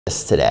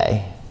Exodus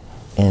today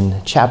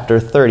in chapter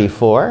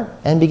 34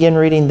 and begin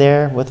reading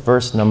there with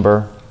verse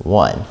number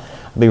 1. I'll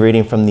be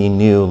reading from the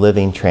New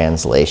Living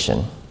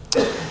Translation.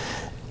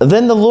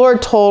 Then the Lord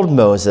told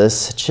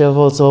Moses,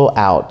 "Chisel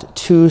out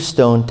 2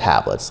 stone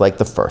tablets like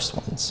the first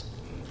ones.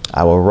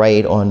 I will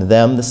write on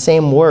them the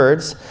same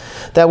words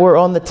that were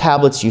on the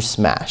tablets you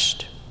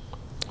smashed.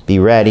 Be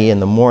ready in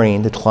the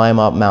morning to climb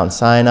up Mount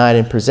Sinai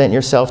and present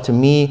yourself to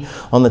me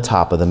on the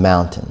top of the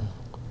mountain.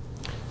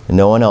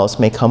 No one else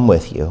may come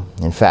with you.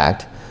 In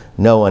fact,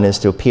 no one is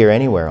to appear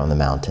anywhere on the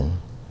mountain.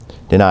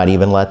 Do not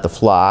even let the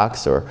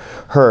flocks or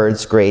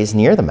herds graze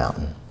near the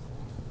mountain."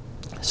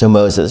 So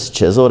Moses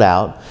chiseled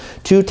out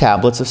 2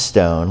 tablets of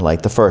stone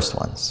like the first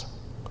ones.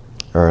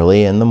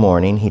 Early in the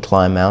morning he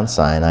climbed Mount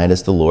Sinai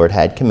as the Lord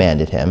had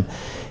commanded him,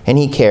 and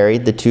he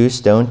carried the 2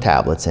 stone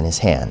tablets in his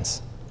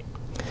hands.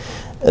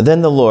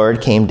 Then the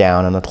Lord came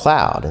down in a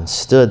cloud and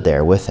stood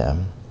there with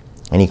him,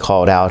 and he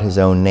called out his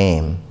own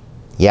name,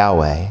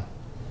 Yahweh.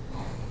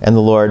 And the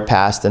Lord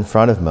passed in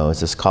front of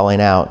Moses, calling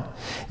out,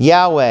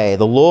 "Yahweh,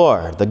 the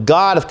Lord, the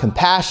God of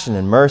compassion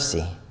and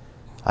mercy.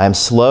 I am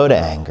slow to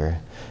anger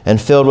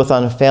and filled with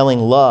unfailing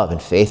love and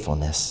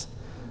faithfulness.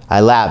 I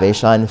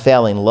lavish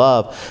unfailing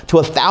love to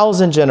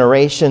 1,000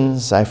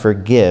 generations. I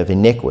forgive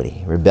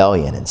iniquity,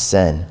 rebellion, and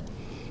sin.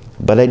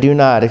 But I do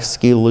not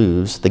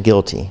excuse the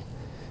guilty.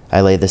 I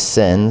lay the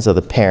sins of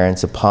the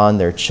parents upon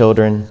their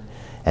children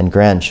and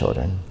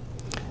grandchildren.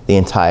 The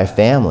entire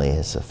family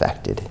is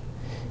affected,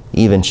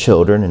 even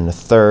children in the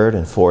 3rd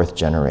and 4th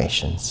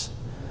generations."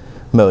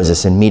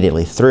 Moses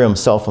immediately threw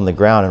himself on the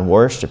ground and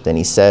worshipped, and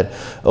he said,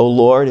 "O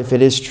Lord, if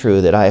it is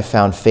true that I have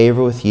found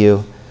favor with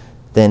you,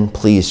 then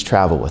please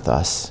travel with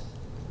us.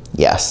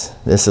 Yes,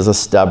 this is a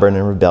stubborn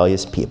and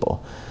rebellious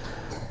people,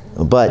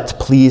 but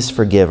please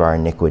forgive our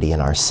iniquity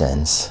and our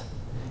sins.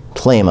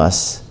 Claim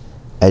us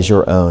as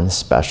your own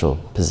special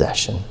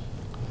possession."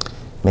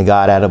 May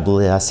God add a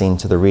blessing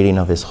to the reading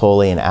of his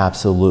holy and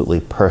absolutely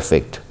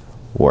perfect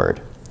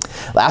word.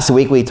 Last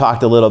week we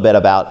talked a little bit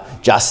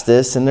about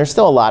justice, and there's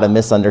still a lot of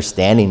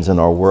misunderstandings in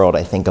our world,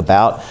 I think,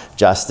 about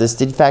justice.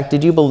 In fact,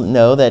 did you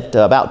know that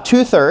about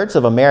 2/3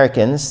 of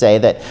Americans say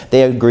that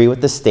they agree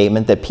with the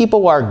statement that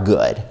people are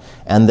good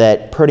and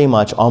that pretty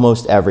much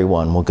almost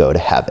everyone will go to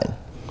heaven?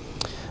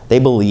 They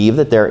believe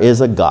that there is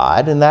a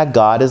God, and that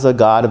God is a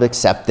God of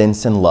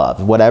acceptance and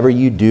love. Whatever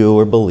you do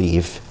or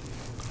believe,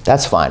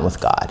 that's fine with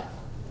God.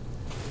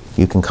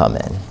 You can come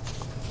in.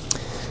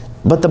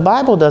 But the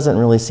Bible doesn't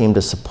really seem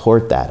to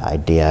support that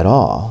idea at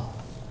all.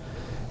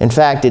 In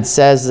fact, it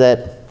says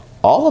that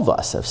all of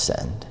us have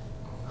sinned.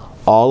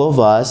 All of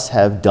us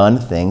have done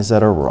things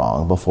that are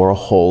wrong before a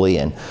holy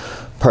and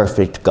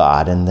perfect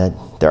God, and that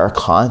there are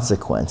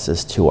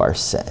consequences to our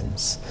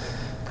sins.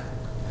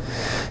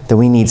 That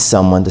we need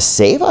someone to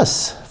save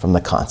us from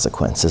the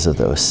consequences of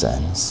those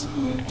sins.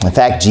 In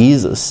fact,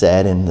 Jesus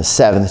said in the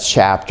 7th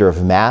chapter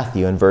of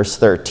Matthew in verse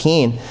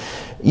 13,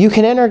 "You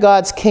can enter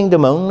God's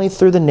kingdom only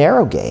through the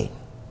narrow gate.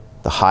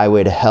 The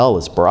highway to hell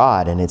is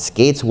broad and its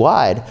gates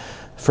wide,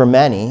 for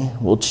many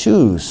will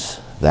choose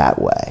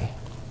that way."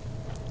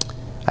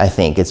 I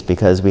think it's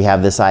because we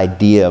have this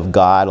idea of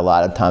God. A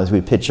lot of times we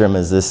picture him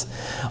as this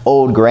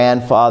old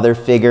grandfather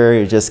figure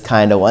who just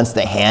kind of wants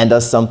to hand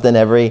us something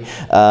every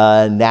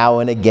now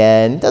and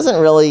again. Doesn't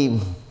really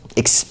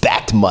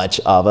expect much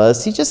of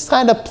us. He's just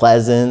kind of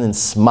pleasant and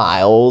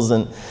smiles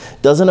and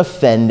doesn't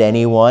offend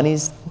anyone.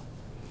 He's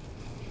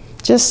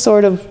just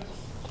sort of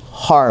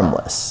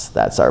harmless.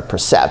 That's our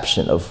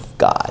perception of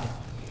God.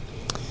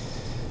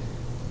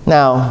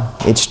 Now,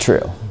 it's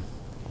true.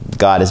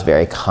 God is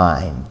very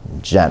kind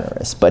and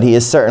generous, but he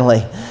is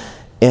certainly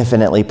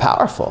infinitely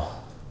powerful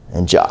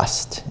and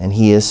just. And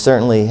he is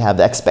certainly have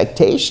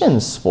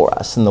expectations for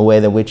us in the way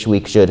in which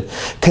we should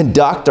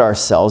conduct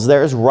ourselves.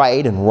 There is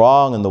right and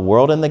wrong in the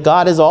world, and that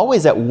God is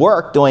always at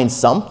work doing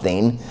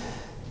something.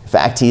 In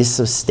fact, he's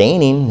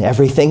sustaining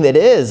everything that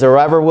is or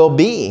ever will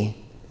be.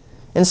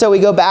 And so we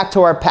go back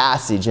to our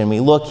passage and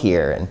we look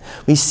here and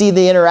we see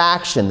the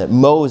interaction that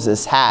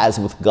Moses has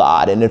with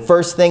God. And the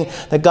first thing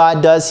that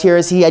God does here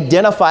is he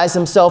identifies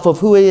himself of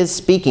who he is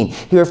speaking.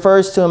 He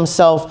refers to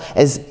himself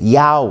as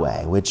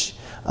Yahweh, which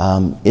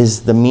is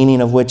the meaning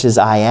of which is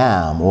I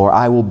am, or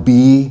I will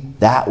be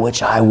that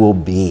which I will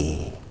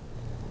be.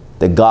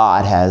 That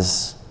God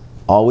has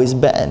always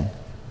been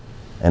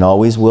and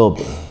always will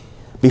be.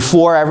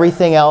 Before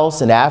everything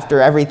else and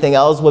after everything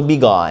else would be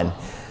gone,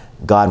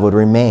 God would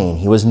remain.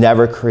 He was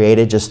never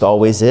created, just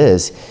always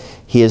is.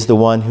 He is the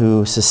one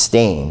who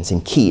sustains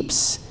and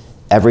keeps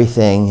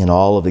everything in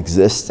all of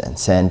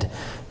existence. And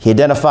he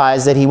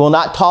identifies that he will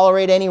not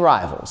tolerate any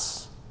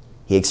rivals.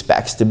 He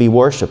expects to be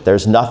worshipped.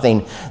 There's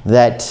nothing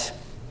that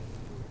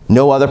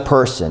no other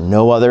person,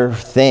 no other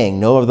thing,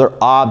 no other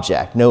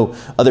object, no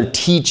other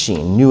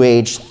teaching, New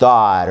Age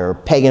thought or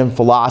pagan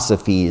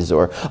philosophies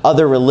or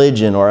other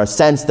religion or a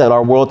sense that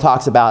our world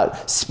talks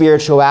about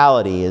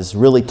spirituality is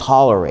really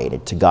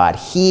tolerated to God.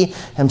 He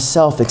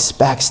himself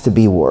expects to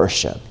be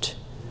worshipped.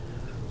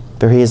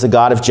 For he is a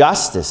God of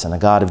justice and a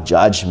God of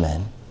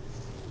judgment.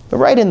 But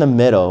right in the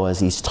middle,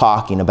 as he's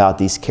talking about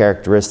these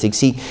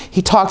characteristics,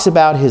 he talks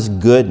about his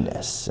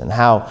goodness and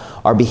how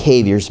our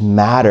behaviors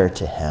matter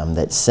to him,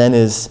 that sin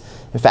is,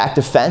 in fact,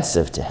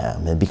 offensive to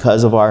him. And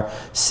because of our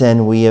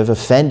sin, we have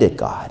offended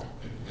God.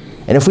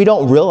 And if we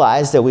don't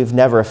realize that we've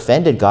never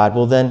offended God,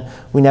 well, then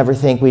we never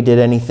think we did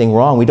anything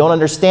wrong. We don't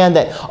understand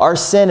that our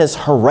sin is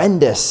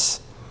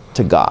horrendous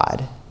to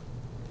God.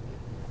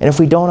 And if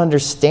we don't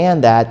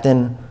understand that,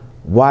 then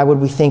why would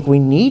we think we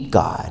need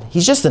God?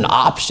 He's just an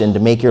option to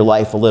make your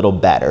life a little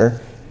better,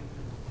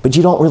 but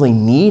you don't really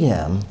need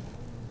him.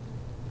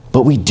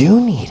 But we do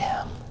need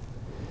him.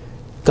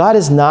 God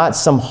is not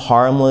some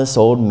harmless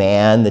old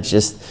man that's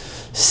just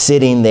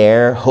sitting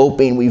there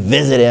hoping we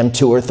visit him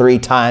 2 or 3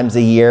 times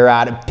a year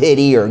out of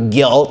pity or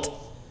guilt.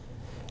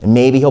 And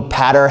maybe he'll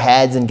pat our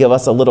heads and give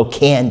us a little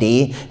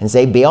candy and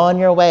say, "Be on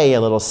your way, you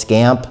little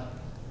scamp."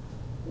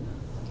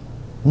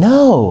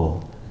 No.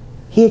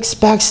 He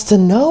expects to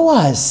know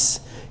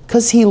us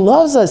because he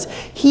loves us.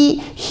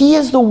 He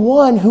is the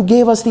one who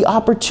gave us the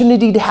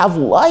opportunity to have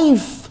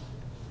life.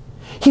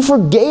 He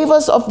forgave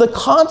us of the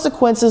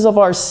consequences of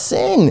our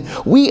sin.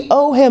 We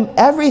owe him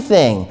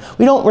everything.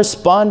 We don't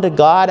respond to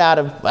God out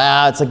of,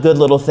 it's a good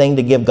little thing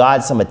to give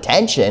God some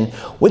attention.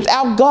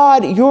 Without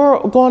God, you're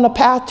going a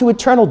path to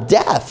eternal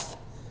death,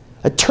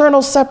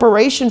 eternal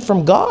separation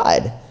from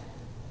God.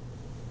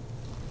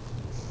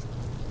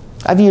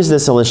 I've used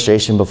this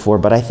illustration before,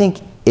 but I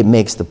think it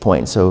makes the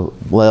point, so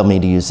allow me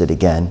to use it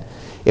again.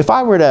 If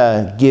I were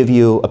to give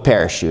you a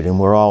parachute and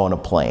we're all on a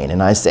plane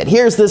and I said,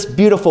 "Here's this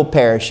beautiful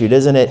parachute,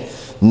 isn't it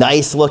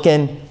nice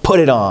looking? Put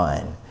it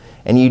on."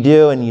 And you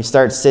do, and you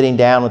start sitting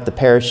down with the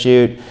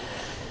parachute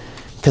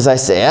because I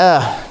say,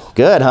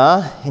 "Good,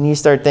 huh?" And you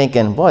start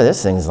thinking, "Boy,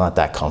 this thing's not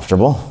that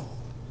comfortable.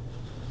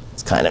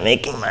 It's kind of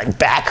making my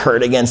back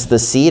hurt against the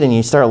seat." And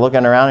you start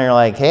looking around and you're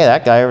like, "Hey,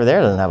 that guy over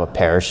there doesn't have a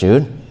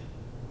parachute.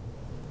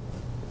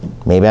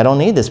 Maybe I don't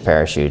need this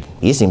parachute.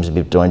 He seems to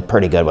be doing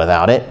pretty good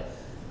without it."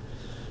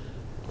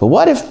 But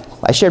what if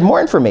I shared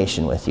more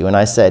information with you and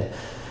I said,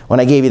 when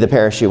I gave you the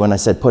parachute, when I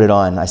said put it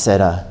on, I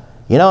said,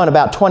 in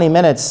about 20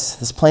 minutes,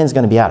 this plane's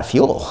going to be out of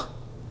fuel.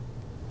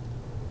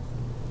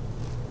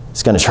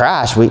 It's going to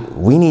crash.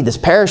 We need this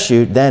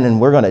parachute then, and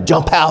we're going to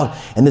jump out,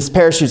 and this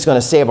parachute's going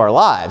to save our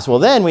lives. Well,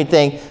 then we'd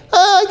think,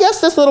 I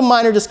guess this little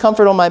minor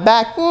discomfort on my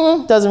back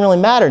doesn't really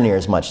matter near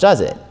as much, does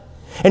it?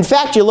 In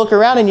fact, you look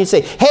around and you say,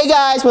 "Hey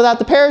guys, without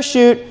the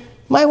parachute, you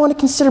might want to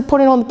consider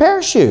putting on the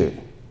parachute."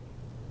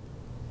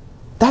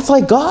 That's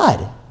like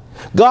God.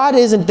 God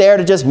isn't there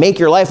to just make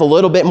your life a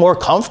little bit more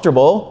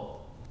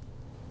comfortable,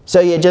 so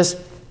you just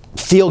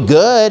feel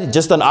good,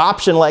 just an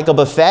option like a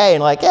buffet,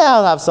 and like,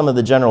 I'll have some of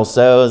the General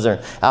Tso's, or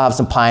I'll have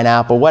some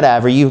pineapple,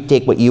 whatever, you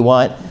take what you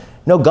want.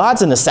 No,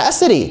 God's a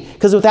necessity,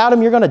 because without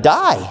him you're going to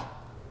die.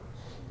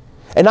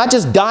 And not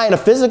just die in a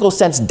physical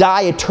sense,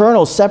 die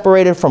eternal,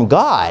 separated from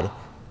God.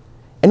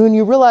 And when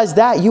you realize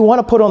that, you want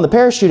to put on the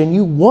parachute and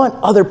you want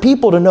other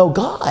people to know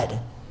God.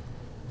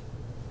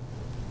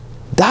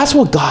 That's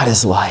what God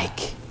is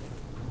like.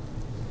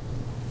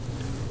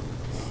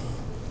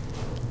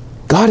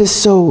 God is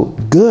so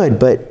good,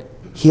 but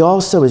he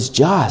also is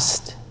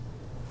just.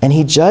 And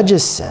he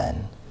judges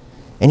sin.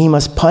 And he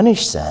must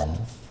punish sin.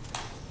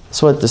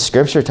 That's what the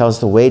scripture tells us.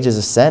 The wages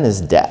of sin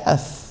is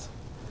death.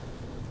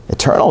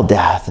 Eternal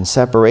death and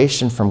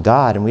separation from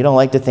God. And we don't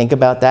like to think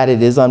about that.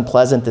 It is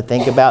unpleasant to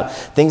think about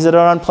things that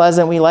are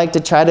unpleasant. We like to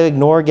try to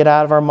ignore, get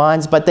out of our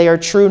minds, but they are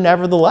true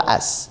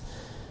nevertheless.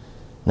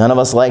 None of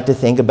us like to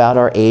think about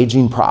our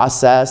aging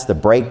process, the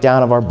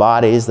breakdown of our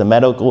bodies. The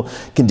medical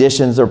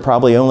conditions are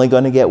probably only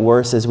going to get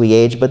worse as we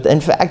age, but in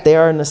fact, they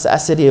are a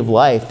necessity of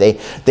life.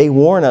 They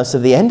warn us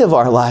of the end of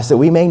our lives, that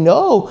we may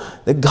know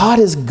that God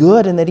is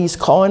good and that he's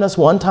calling us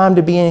one time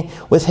to be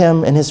with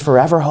him in his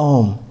forever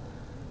home.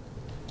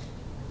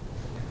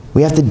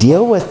 We have to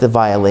deal with the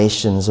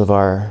violations of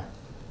our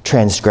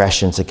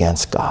transgressions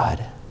against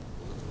God.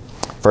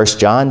 1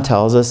 John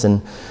tells us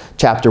in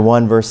chapter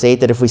 1, verse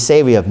 8, that if we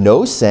say we have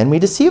no sin, we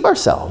deceive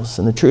ourselves,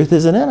 and the truth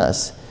isn't in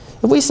us.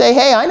 If we say,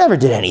 "Hey, I never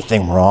did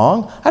anything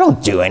wrong. I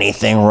don't do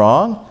anything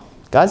wrong,"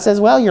 God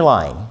says, "Well, you're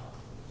lying.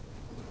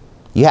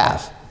 You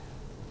have."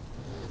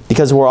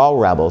 Because we're all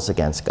rebels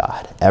against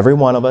God. Every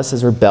one of us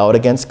has rebelled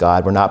against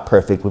God. We're not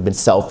perfect. We've been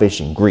selfish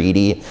and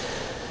greedy.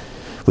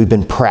 We've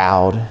been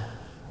proud.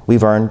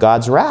 We've earned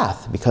God's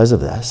wrath because of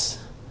this.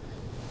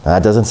 Now,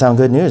 that doesn't sound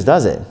good news,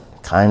 does it?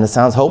 Kind of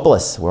sounds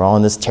hopeless. We're all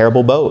in this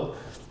terrible boat,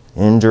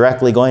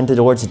 indirectly going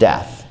towards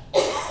death.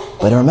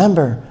 But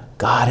remember,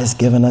 God has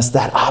given us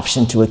that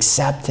option to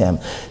accept him,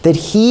 that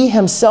he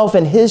himself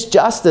in his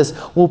justice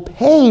will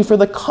pay for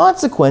the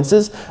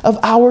consequences of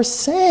our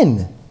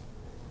sin.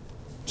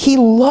 He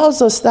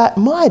loves us that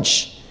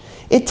much.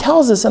 It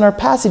tells us in our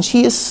passage,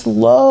 he is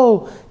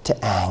slow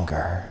to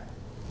anger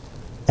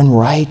and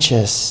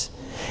righteous.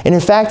 And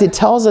in fact, it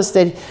tells us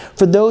that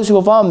for those who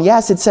have,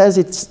 yes, it says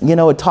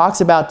it talks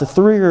about the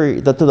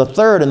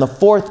third and the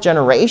fourth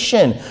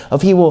generation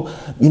of he will,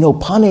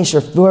 punish, or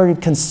very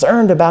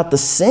concerned about the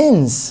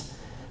sins.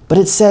 But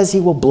it says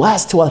he will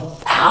bless to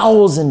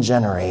 1,000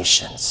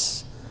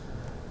 generations.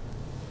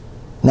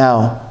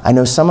 Now, I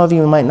know some of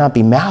you might not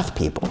be math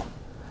people,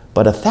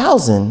 but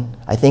 1,000,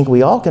 I think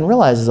we all can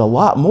realize, is a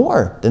lot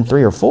more than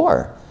 3 or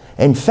 4.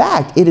 In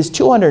fact, it is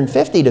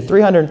 250 to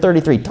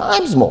 333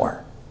 times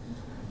more.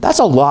 That's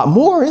a lot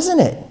more, isn't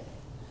it?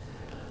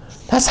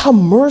 That's how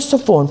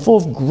merciful and full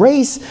of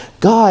grace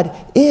God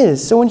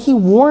is. So when he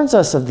warns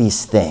us of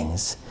these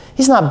things,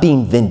 he's not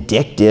being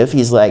vindictive.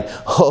 He's like,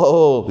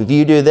 oh, if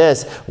you do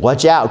this,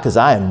 watch out, because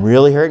I am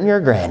really hurting your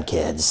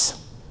grandkids.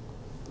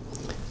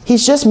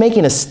 He's just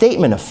making a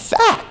statement of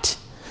fact,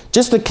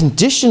 just the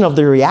condition of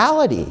the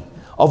reality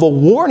of a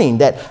warning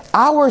that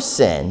our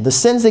sin, the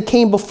sins that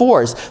came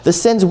before us, the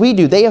sins we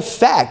do, they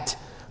affect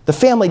the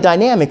family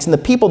dynamics and the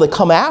people that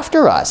come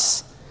after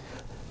us.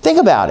 Think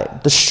about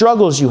it. The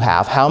struggles you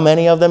have, how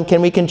many of them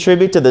can we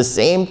contribute to the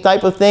same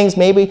type of things?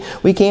 Maybe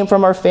we came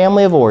from our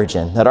family of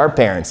origin that our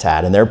parents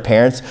had and their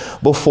parents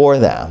before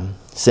them.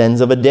 Sins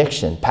of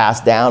addiction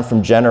passed down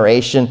from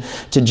generation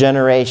to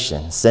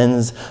generation.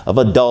 Sins of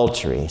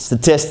adultery.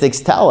 Statistics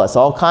tell us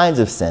all kinds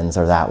of sins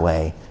are that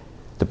way.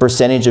 The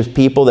percentage of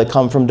people that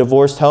come from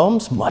divorced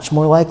homes, much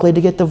more likely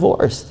to get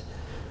divorced.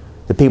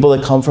 The people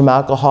that come from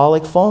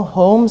alcoholic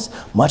homes,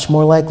 much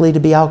more likely to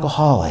be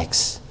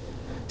alcoholics.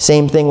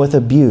 Same thing with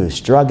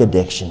abuse, drug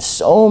addiction,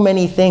 so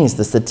many things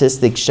the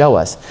statistics show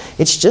us.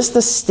 It's just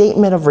a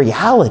statement of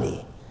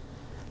reality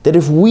that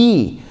if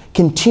we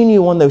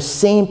continue on those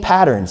same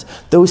patterns,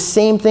 those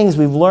same things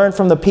we've learned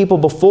from the people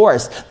before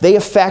us, they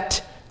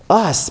affect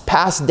us,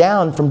 passed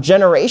down from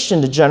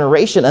generation to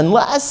generation,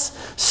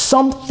 unless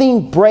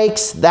something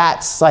breaks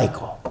that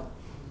cycle.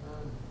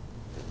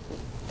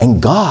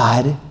 And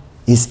God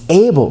is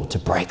able to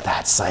break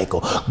that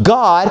cycle.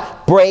 God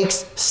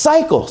breaks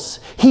cycles.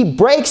 He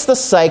breaks the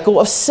cycle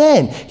of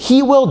sin.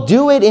 He will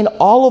do it in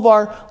all of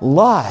our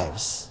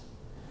lives.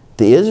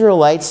 The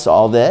Israelites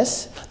saw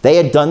this. They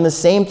had done the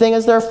same thing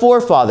as their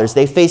forefathers.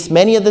 They faced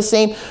many of the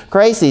same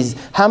crises.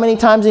 How many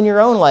times in your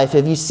own life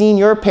have you seen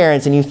your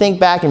parents and you think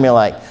back and you're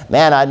like,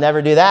 man, I'd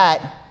never do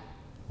that.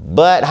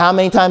 But how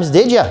many times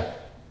did you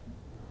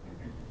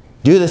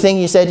do the thing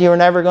you said you were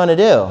never going to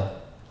do?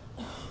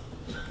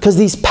 Because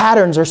these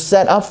patterns are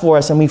set up for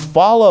us and we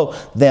follow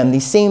them,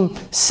 these same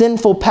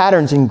sinful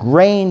patterns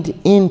ingrained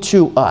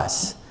into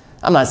us.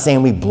 I'm not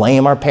saying we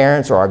blame our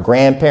parents or our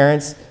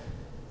grandparents.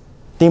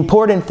 The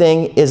important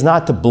thing is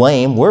not to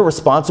blame. We're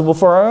responsible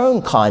for our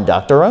own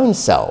conduct, our own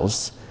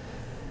selves.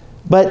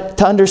 But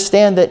to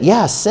understand that,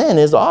 yes, sin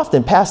is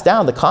often passed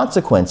down, the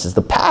consequences,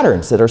 the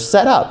patterns that are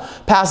set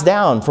up, passed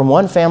down from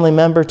one family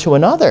member to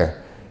another.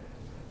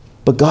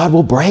 But God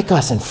will break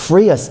us and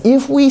free us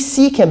if we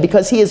seek him,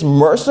 because he is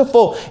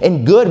merciful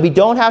and good. We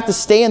don't have to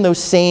stay in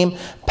those same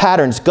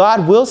patterns.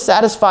 God will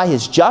satisfy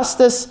his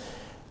justice,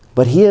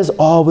 but he is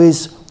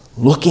always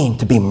looking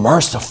to be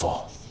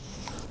merciful.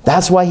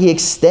 That's why he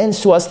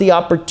extends to us the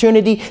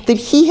opportunity that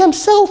he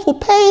himself will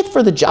pay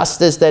for the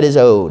justice that is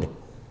owed.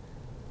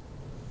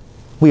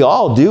 We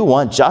all do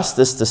want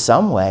justice to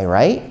some way,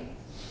 right?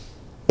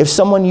 If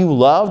someone you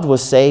loved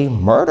was, say,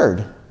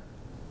 murdered,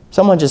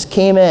 someone just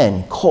came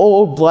in,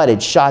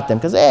 cold-blooded, shot them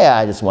because, hey,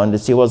 I just wanted to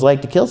see what it was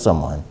like to kill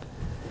someone.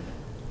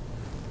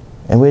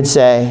 And we'd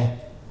say,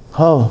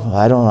 oh,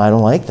 I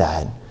don't like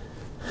that.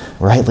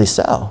 Rightly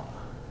so.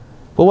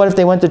 But what if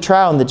they went to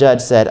trial and the judge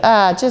said,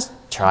 just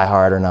try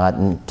harder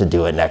not to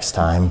do it next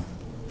time.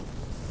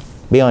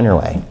 Be on your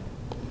way.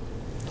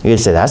 You'd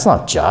say, that's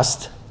not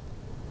just.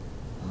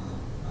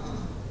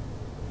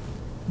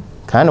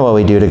 Kind of what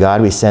we do to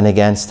God. We sin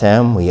against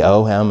him. We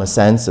owe him a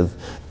sense of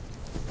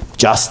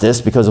justice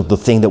because of the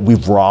thing that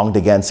we've wronged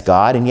against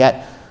God. And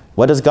yet,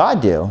 what does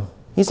God do?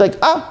 He's like,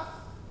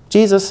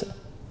 Jesus,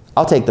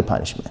 I'll take the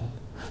punishment.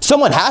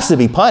 Someone has to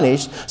be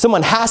punished.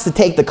 Someone has to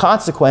take the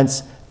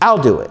consequence.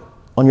 I'll do it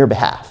on your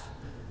behalf.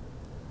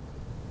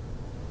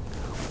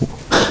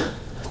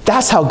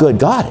 That's how good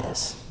God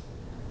is.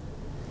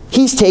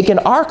 He's taken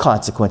our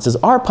consequences,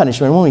 our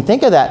punishment. When we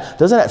think of that,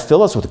 doesn't that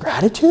fill us with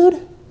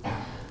gratitude?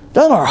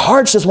 Doesn't our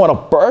hearts just want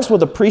to burst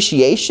with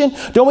appreciation?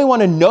 Don't we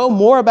want to know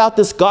more about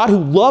this God who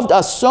loved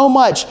us so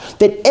much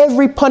that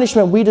every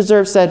punishment we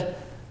deserve said,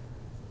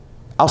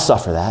 I'll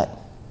suffer that.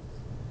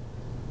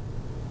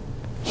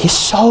 He's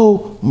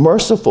so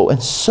merciful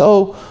and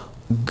so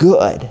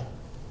good.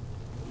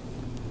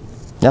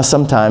 Now,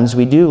 sometimes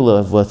we do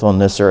live with on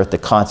this earth the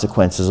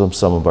consequences of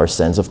some of our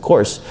sins. Of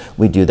course,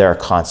 we do. There are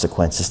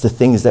consequences to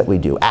things that we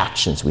do,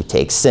 actions we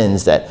take,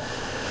 sins that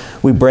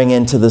we bring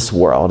into this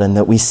world and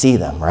that we see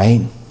them,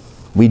 right?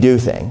 We do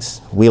things.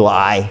 We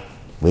lie.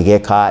 We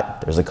get caught.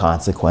 There's a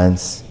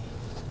consequence.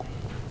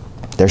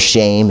 There's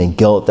shame and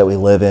guilt that we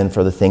live in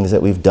for the things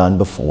that we've done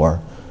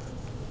before.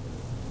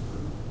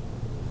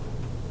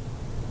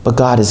 But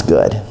God is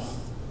good,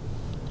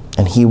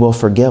 and he will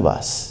forgive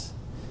us.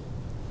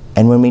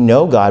 And when we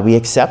know God, we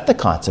accept the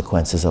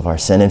consequences of our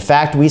sin. In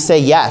fact, we say,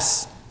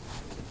 yes,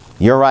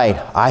 you're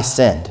right, I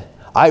sinned.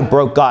 I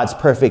broke God's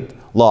perfect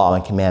law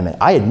and commandment.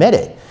 I admit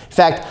it. In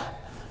fact,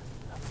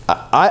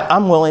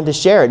 I'm willing to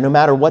share it no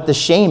matter what the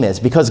shame is,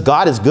 because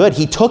God is good.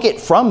 He took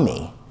it from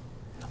me.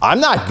 I'm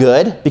not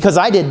good because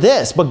I did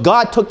this, but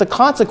God took the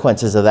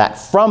consequences of that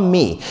from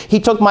me. He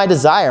took my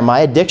desire, my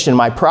addiction,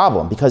 my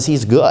problem, because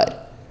he's good.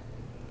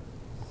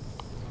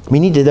 We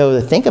need to know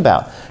to think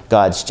about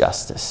God's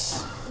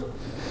justice.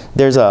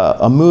 There's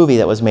a movie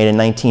that was made in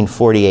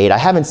 1948. I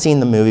haven't seen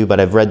the movie,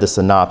 but I've read the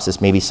synopsis.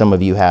 Maybe some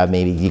of you have.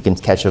 Maybe you can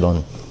catch it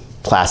on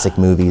classic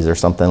movies or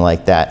something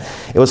like that.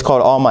 It was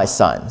called All My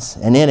Sons.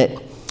 And in it,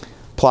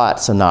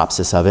 plot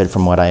synopsis of it,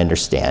 from what I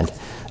understand,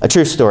 a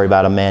true story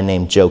about a man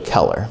named Joe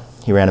Keller.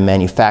 He ran a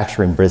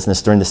manufacturing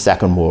business during the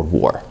Second World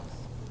War.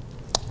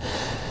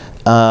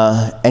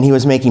 And he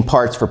was making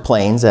parts for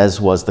planes,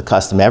 as was the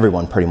custom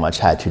everyone pretty much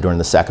had to during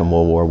the Second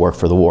World War, work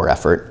for the war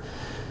effort.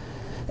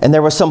 And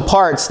there were some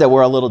parts that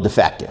were a little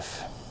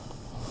defective.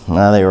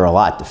 Well, they were a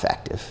lot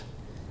defective.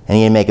 And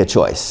he had to make a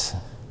choice.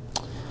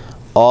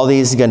 All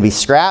these are going to be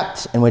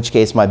scrapped, in which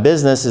case my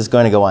business is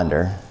going to go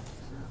under.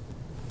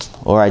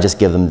 Or I just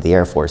give them to the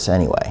Air Force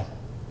anyway.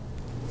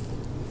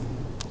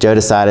 Joe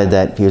decided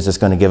that he was just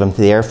going to give them to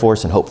the Air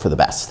Force and hope for the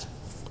best.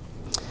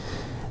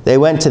 They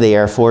went to the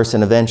Air Force,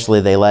 and eventually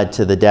they led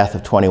to the death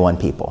of 21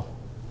 people.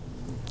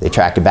 They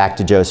tracked it back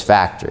to Joe's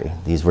factory.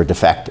 These were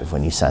defective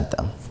when you sent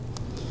them.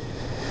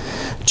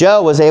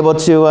 Joe was able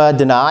to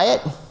deny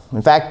it.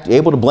 In fact,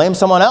 able to blame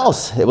someone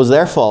else. It was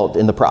their fault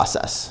in the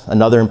process.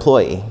 Another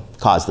employee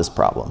caused this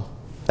problem.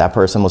 That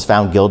person was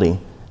found guilty,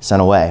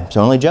 sent away.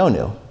 So only Joe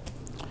knew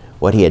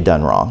what he had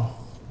done wrong.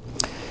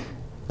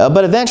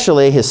 But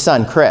eventually his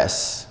son,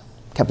 Chris,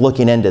 kept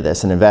looking into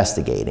this and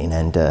investigating,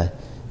 and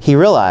he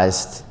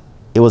realized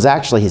it was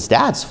actually his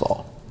dad's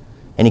fault.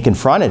 And he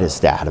confronted his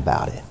dad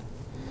about it,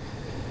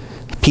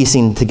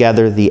 piecing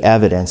together the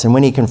evidence. And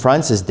when he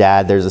confronts his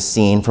dad, there's a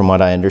scene, from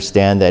what I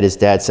understand, that his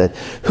dad said,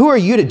 "Who are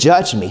you to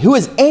judge me? Who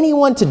is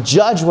anyone to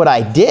judge what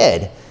I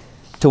did?"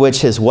 To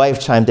which his wife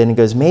chimed in and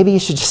goes, "Maybe you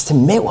should just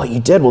admit what you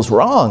did was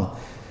wrong."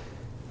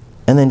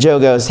 And then Joe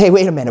goes, "Hey,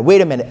 wait a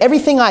minute.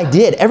 Everything I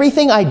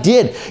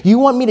did, you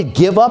want me to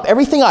give up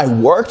everything I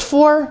worked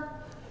for?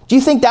 Do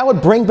you think that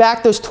would bring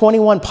back those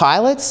 21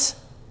 pilots?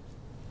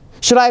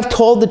 Should I have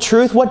told the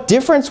truth? What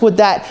difference would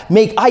that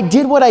make? I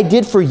did what I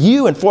did for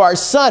you and for our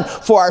son,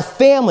 for our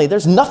family.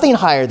 There's nothing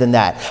higher than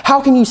that.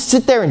 How can you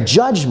sit there and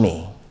judge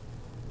me?"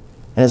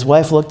 And his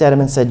wife looked at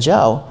him and said,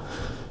 "Joe,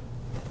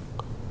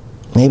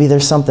 maybe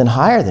there's something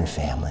higher than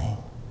family.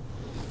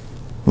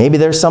 Maybe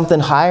there's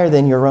something higher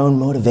than your own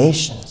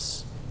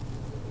motivations."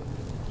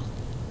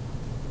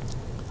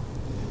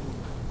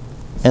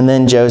 And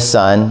then Joe's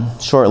son,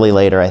 shortly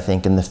later, I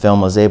think, in the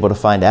film, was able to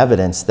find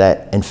evidence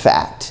that, in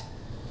fact,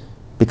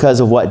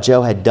 because of what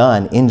Joe had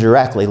done,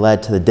 indirectly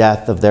led to the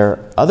death of their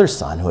other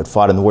son who had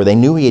fought in the war. They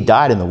knew he had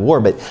died in the war,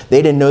 but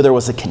they didn't know there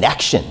was a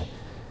connection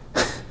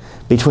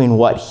between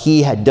what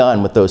he had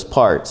done with those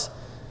parts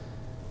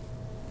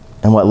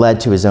and what led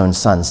to his own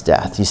son's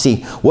death. You see,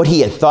 what he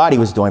had thought he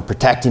was doing,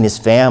 protecting his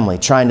family,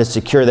 trying to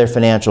secure their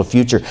financial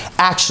future,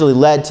 actually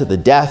led to the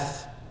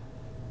death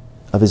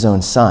of his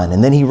own son.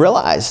 And then he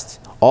realized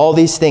all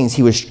these things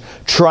he was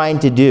trying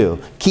to do,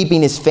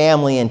 keeping his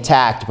family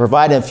intact,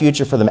 providing a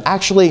future for them,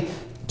 actually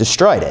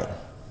destroyed it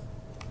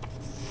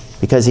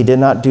because he did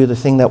not do the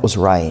thing that was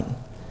right.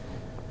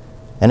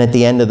 And at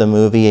the end of the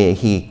movie,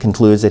 he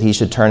concludes that he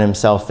should turn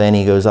himself in.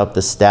 He goes up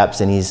the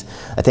steps, and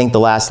I think the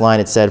last line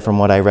it said from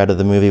what I read of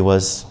the movie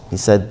was, he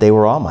said, "They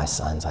were all my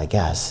sons, I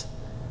guess."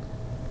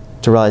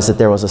 To realize that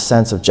there was a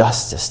sense of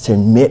justice, to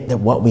admit that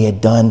what we had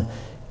done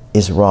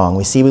is wrong.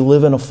 We see we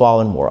live in a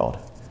fallen world,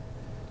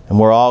 and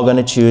we're all going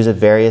to choose at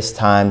various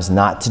times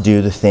not to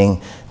do the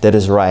thing that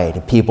is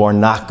right. People are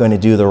not going to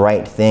do the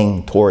right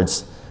thing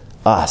towards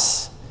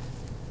us.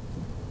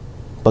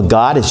 But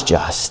God is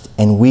just,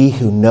 and we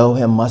who know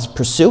him must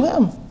pursue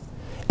him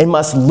and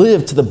must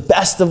live to the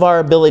best of our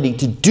ability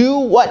to do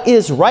what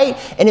is right.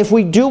 And if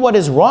we do what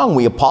is wrong,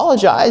 we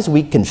apologize,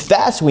 we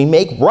confess, we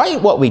make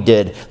right what we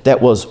did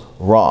that was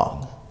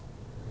wrong.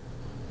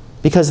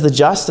 Because the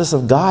justice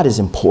of God is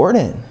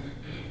important.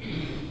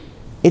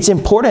 It's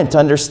important to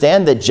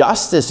understand that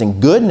justice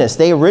and goodness,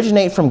 they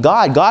originate from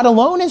God. God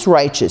alone is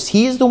righteous.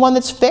 He is the one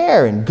that's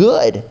fair and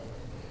good.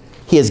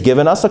 He has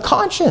given us a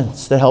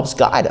conscience that helps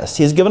guide us.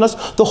 He has given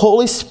us the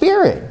Holy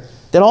Spirit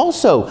that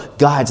also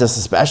guides us,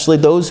 especially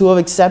those who have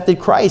accepted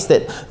Christ,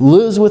 that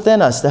lives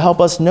within us to help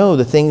us know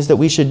the things that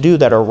we should do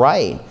that are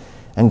right.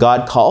 And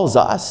God calls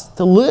us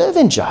to live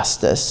in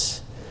justice,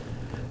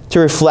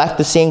 to reflect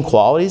the same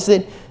qualities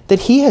that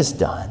he has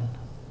done.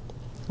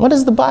 What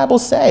does the Bible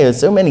say?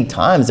 So many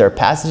times there are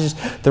passages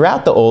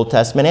throughout the Old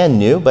Testament and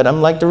New, but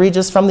I'm like to read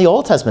just from the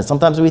Old Testament.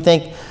 Sometimes we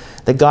think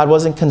that God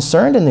wasn't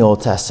concerned in the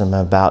Old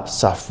Testament about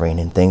suffering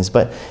and things,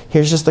 but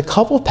here's just a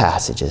couple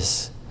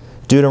passages.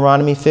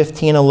 Deuteronomy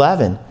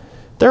 15:11.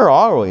 There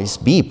always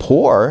be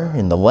poor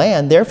in the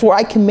land, therefore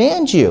I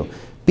command you,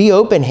 be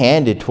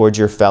open-handed towards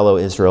your fellow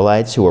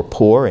Israelites who are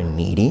poor and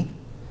needy.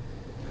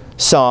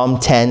 Psalm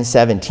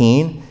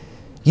 10:17.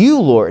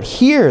 You, Lord,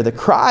 hear the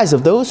cries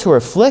of those who are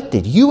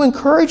afflicted. You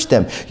encourage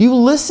them. You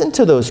listen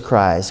to those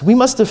cries. We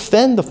must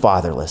defend the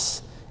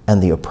fatherless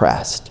and the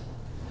oppressed.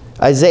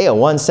 Isaiah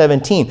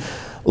 1:17.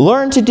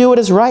 Learn to do what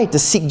is right, to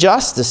seek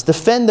justice,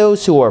 defend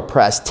those who are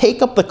oppressed,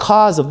 take up the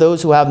cause of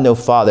those who have no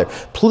father,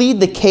 plead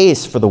the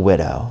case for the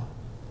widow.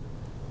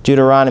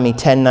 Deuteronomy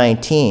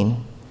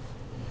 10:19.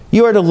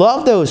 You are to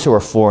love those who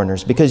are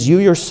foreigners because you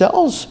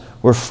yourselves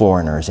were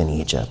foreigners in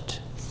Egypt.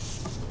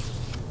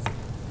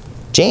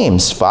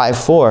 James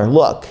 5:4.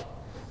 Look,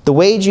 the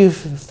wage you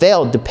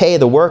failed to pay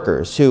the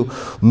workers who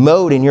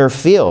mowed in your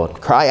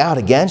field cry out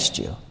against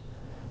you.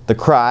 The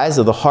cries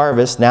of the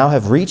harvest now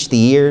have reached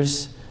the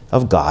ears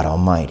of God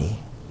Almighty.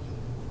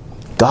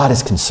 God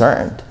is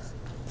concerned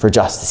for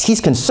justice.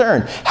 He's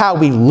concerned how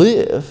we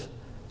live,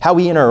 how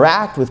we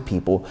interact with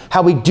people,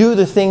 how we do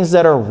the things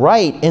that are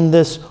right in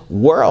this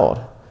world.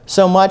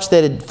 So much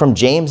that from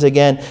James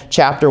again,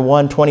 chapter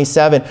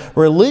 1:27,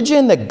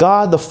 religion that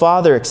God the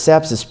Father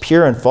accepts as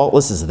pure and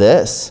faultless is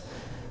this: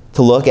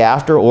 to look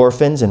after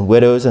orphans and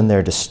widows in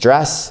their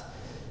distress,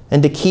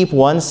 and to keep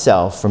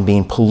oneself from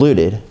being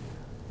polluted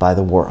by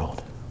the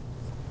world.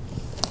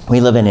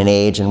 We live in an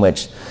age in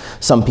which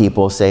some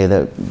people say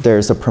that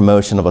there's a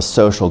promotion of a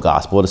social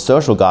gospel. What a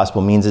social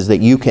gospel means is that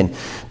you can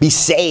be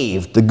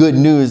saved. The good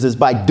news is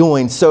by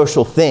doing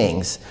social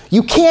things.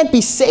 You can't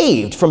be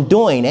saved from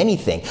doing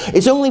anything.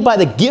 It's only by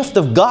the gift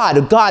of God,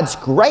 of God's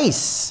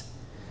grace.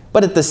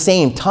 But at the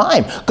same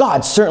time,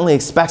 God certainly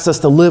expects us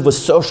to live with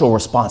social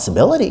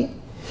responsibility.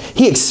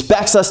 He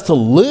expects us to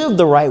live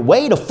the right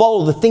way, to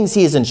follow the things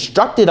He has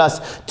instructed us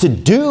to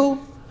do.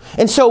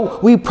 And so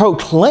we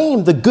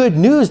proclaim the good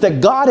news that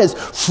God has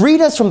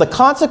freed us from the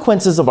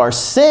consequences of our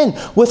sin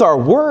with our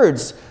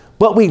words,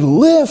 but we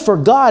live for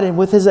God and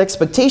with His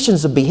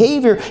expectations of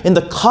behavior in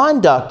the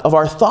conduct of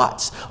our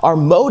thoughts, our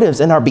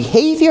motives, and our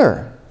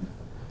behavior.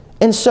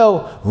 And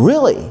so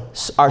really,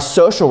 our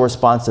social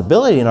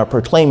responsibility and our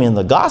proclaiming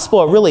the gospel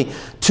are really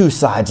two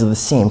sides of the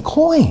same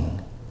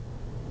coin.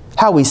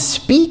 How we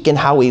speak and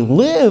how we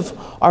live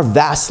are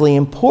vastly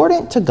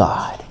important to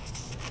God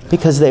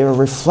because they are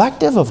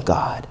reflective of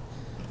God.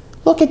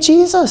 Look at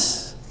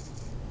Jesus.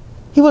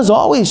 He was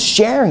always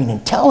sharing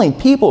and telling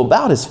people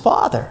about His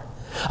Father,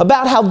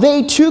 about how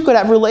they too could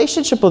have a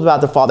relationship with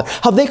the Father,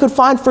 how they could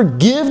find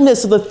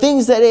forgiveness of the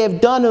things that they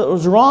have done that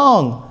was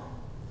wrong.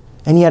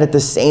 And yet at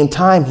the same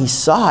time, He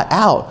sought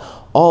out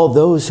all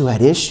those who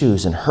had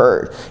issues and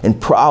hurt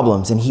and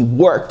problems, and He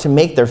worked to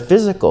make their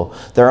physical,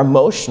 their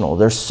emotional,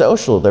 their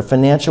social, their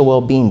financial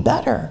well-being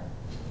better.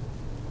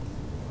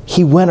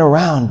 He went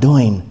around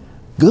doing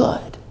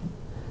good,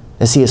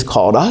 as He has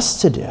called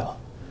us to do.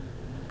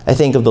 I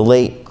think of the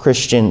late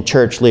Christian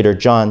church leader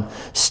John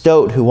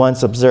Stott, who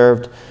once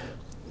observed,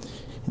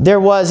 there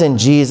was in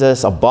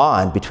Jesus a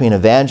bond between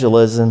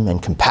evangelism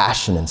and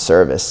compassion and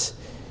service.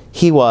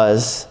 He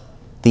was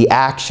the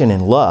action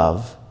and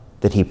love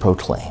that He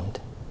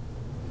proclaimed.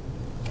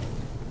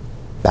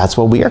 That's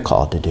what we are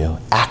called to do,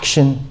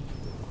 action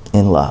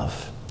and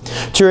love.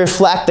 To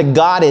reflect that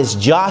God is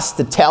just,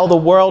 to tell the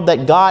world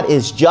that God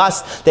is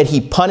just, that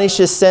He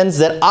punishes sins,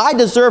 that I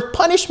deserve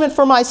punishment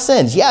for my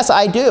sins. Yes,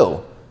 I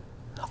do.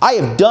 I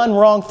have done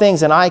wrong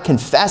things and I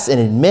confess and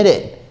admit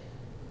it.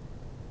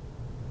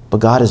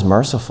 But God is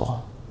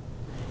merciful.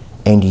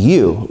 And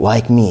you,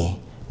 like me,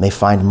 may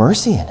find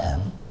mercy in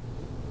Him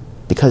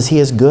because He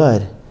is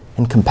good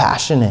and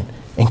compassionate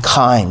and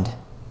kind.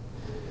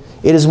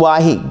 It is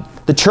why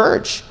the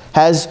church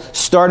has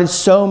started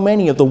so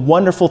many of the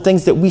wonderful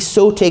things that we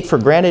so take for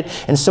granted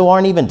and so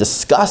aren't even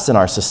discussed in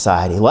our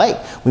society. Like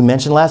we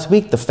mentioned last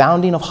week, the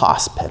founding of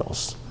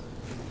hospitals.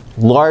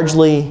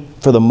 Largely,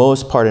 for the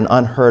most part, an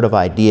unheard of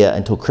idea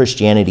until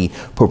Christianity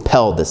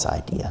propelled this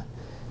idea.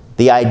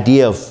 The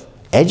idea of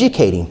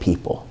educating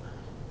people,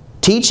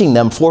 teaching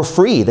them for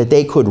free that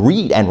they could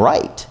read and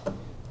write,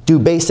 do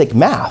basic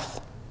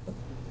math.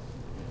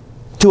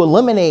 To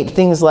eliminate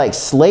things like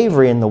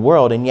slavery in the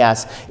world. And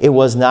yes, it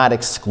was not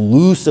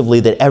exclusively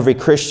that every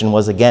Christian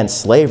was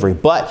against slavery,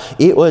 but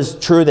it was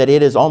true that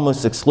it is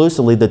almost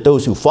exclusively that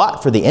those who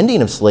fought for the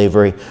ending of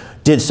slavery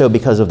did so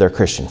because of their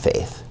Christian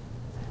faith.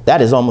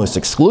 That is almost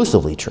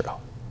exclusively true.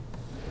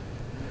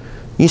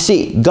 You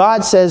see,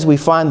 God says we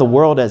find the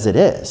world as it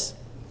is,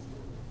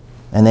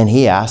 and then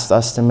He asks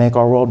us to make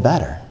our world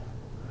better.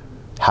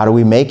 How do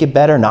we make it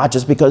better? Not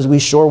just because we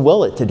sure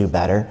will it to do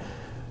better,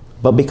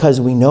 but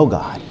because we know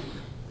God.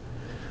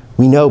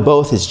 We know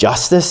both His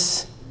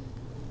justice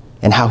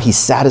and how He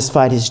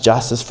satisfied His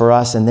justice for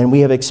us, and then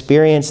we have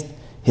experienced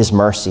His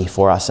mercy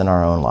for us in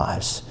our own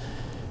lives.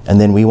 And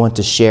then we want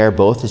to share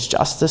both His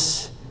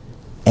justice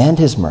and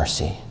His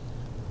mercy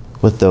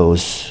with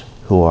those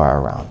who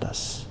are around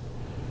us.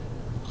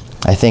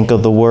 I think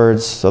of the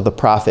words of the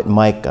prophet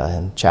Micah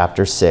in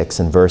chapter 6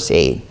 and verse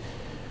 8,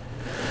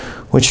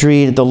 which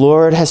read, "The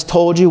Lord has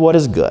told you what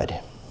is good,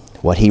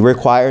 what He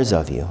requires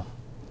of you,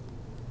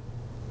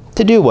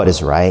 to do what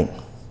is right,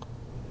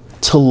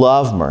 to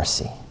love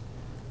mercy,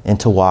 and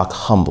to walk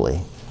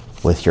humbly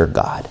with your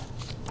God."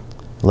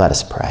 Let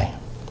us pray.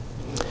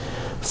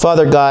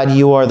 Father God,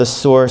 You are the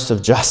source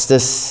of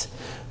justice,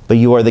 but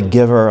You are the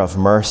giver of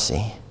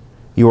mercy.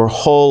 You are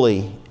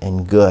holy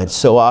and good.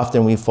 So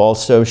often we fall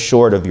so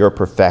short of Your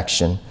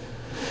perfection.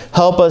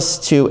 Help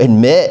us to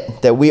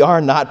admit that we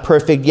are not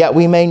perfect, yet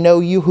we may know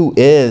you who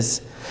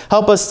is.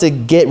 Help us to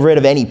get rid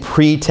of any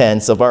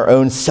pretense of our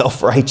own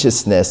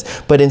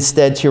self-righteousness, but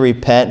instead to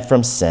repent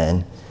from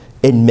sin,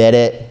 admit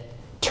it,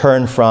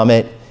 turn from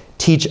it,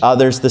 teach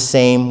others the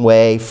same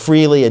way,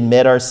 freely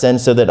admit our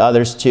sins so that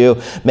others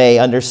too may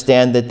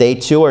understand that they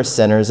too are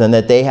sinners and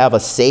that they have a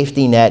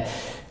safety net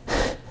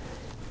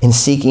in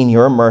seeking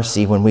your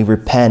mercy when we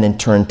repent and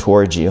turn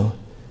towards you.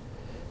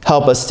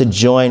 Help us to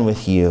join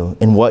with you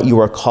in what you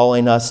are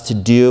calling us to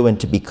do and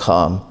to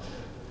become,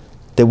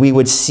 that we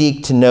would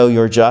seek to know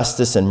your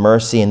justice and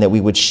mercy, and that we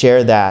would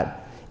share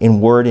that in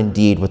word and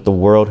deed with the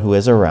world who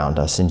is around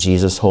us. In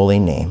Jesus' holy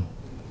name,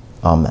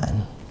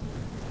 amen.